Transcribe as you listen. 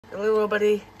Hello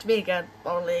everybody, it's me again,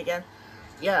 Molly again.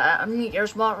 Yeah, I'm in Air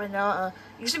Smart right now.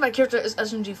 You can see my character is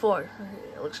SMG4.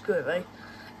 It looks good, right?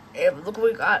 And look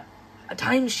what we got. A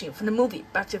time machine from the movie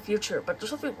Back to the Future, but there's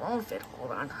something wrong with it.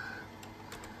 Hold on.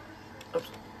 Oops.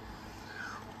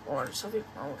 Hold on, there's something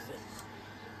wrong with it.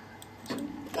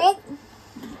 Oh!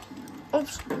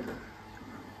 Oops.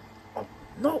 Oh,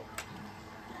 no!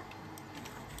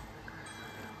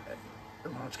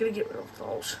 I'm just gonna get rid of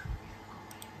those.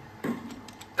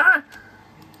 Ah!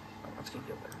 I'm just gonna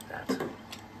get rid of that.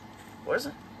 Where's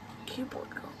the keyboard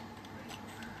go?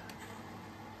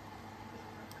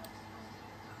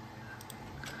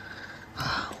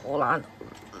 Hold on.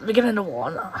 Let me get into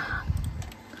one.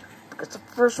 Because the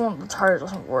first one, the tire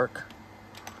doesn't work.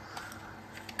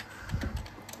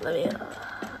 Let me,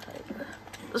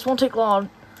 this won't take long.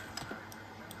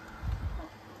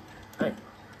 Alright,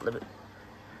 let me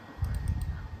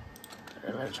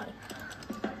try.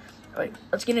 Alright,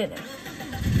 let's get in there.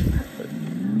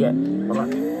 Yeah, hold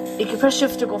on. You can press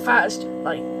shift to go fast,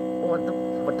 like what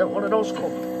one of those go.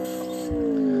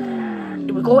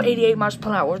 It would go 88 miles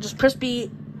per hour. Just press B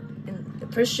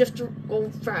and press shift to go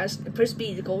fast, and press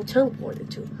B to go teleport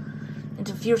into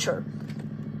the future.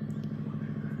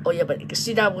 Oh yeah, but you can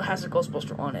see that one has a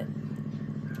Ghostbuster on it.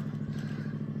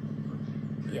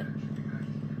 Yeah.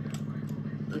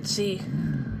 Let's see.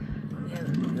 Yeah,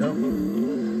 there we go.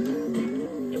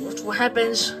 Yeah, watch what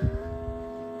happens.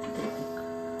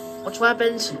 Watch what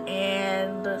happens,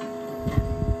 and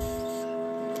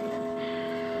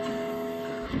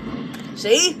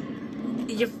see?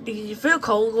 You feel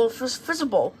cold, go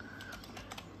visible.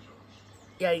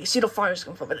 Yeah, you can see the fires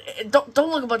come from it. Don't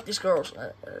look about these girls.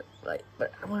 But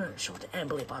I want to show the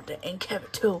Emily about that, and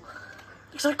Kevin too.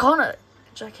 Looks like Connor,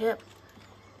 Jack Hip.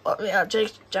 Oh yeah,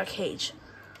 Jack Hage.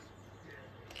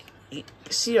 You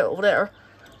can see it over there.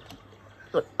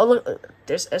 Look, oh look,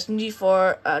 there's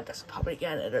SMG4, that's probably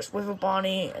again, and there's River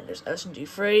Bonnie, and there's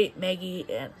SMG3, Maggie,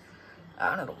 and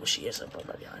I don't know who she is,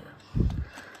 but yeah, I know.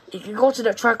 You can go to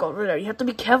that track over there. You have to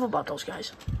be careful about those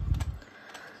guys.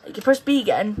 You can press B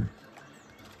again.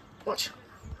 Watch.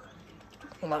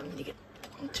 Hold on, you get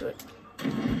into it.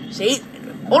 See?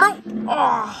 Oh no!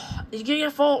 Oh, you can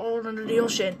get fall under the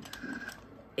ocean.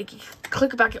 You can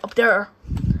click back up there.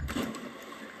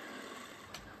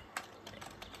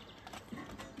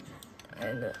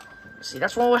 And see,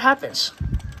 that's what happens.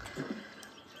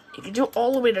 You can do it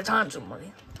all the way to time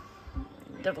somebody.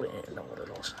 Definitely didn't know what it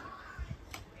was.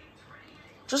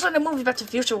 Just like the movie Back to the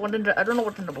Future, I don't know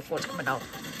what the number 4 is coming out.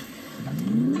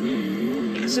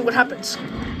 You can see what happens.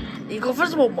 You go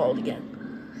visible mode again.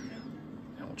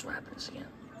 And watch what happens again.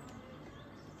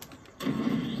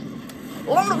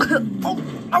 Oh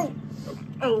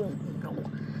no.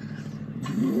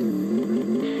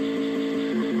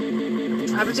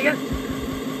 What happens again?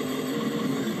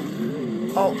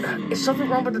 Oh, is something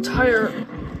wrong with the tire?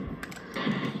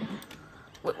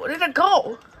 Where did it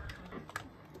go?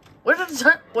 Where did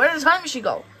the time machine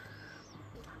go?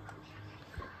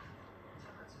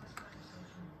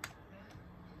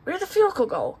 Where did the vehicle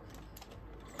go?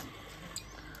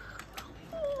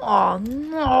 Oh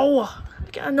no!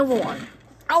 Get another one.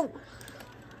 Ow!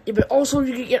 Yeah, but also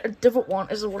you can get a different one.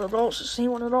 Is it one of those? See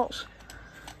one of those?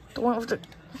 The one with the...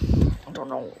 I don't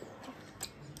know.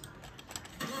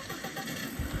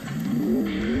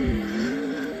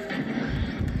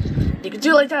 You can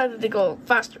do it like that if they go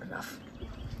faster enough.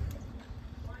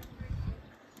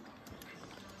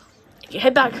 You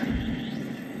head back. You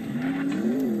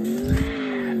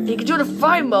can do the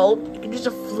fly mode. You can use the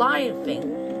flying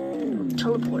thing.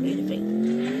 Teleport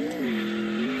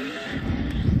anything.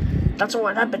 That's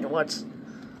what happened once.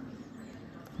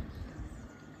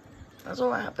 That's all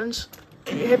that happens.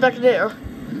 And you head back there.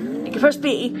 You can press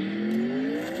B.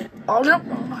 Oh no!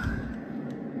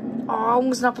 Oh, I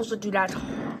was not supposed to do that.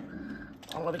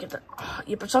 Oh, let me get that. Oh,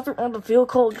 you put something on the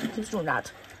vehicle. It keeps doing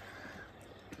that.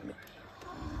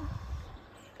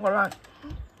 Hold on.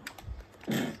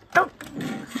 No!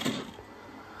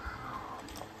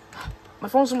 My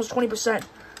phone's almost 20%.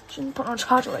 Shouldn't put it on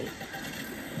charge already.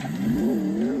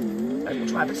 Alright,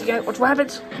 watch what happens again. Watch what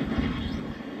happens.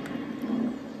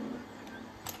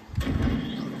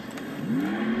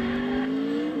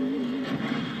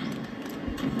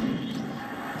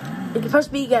 You can press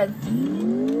B again.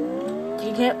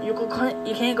 You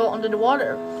can't go under the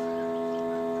water.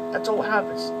 That's all what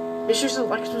happens. Make sure to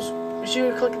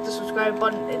click the subscribe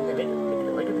button and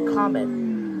like in the comment.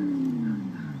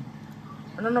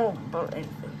 I don't know about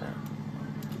anything, but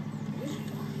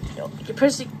you can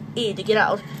press E to get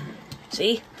out.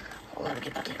 See? Hold on,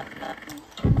 get back in.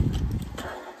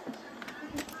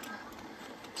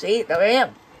 See, there I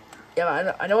am.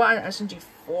 Yeah, I know I'm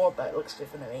SMG4, but it looks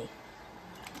different to me.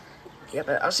 Yeah,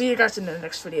 but I'll see you guys in the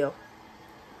next video.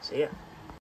 See ya.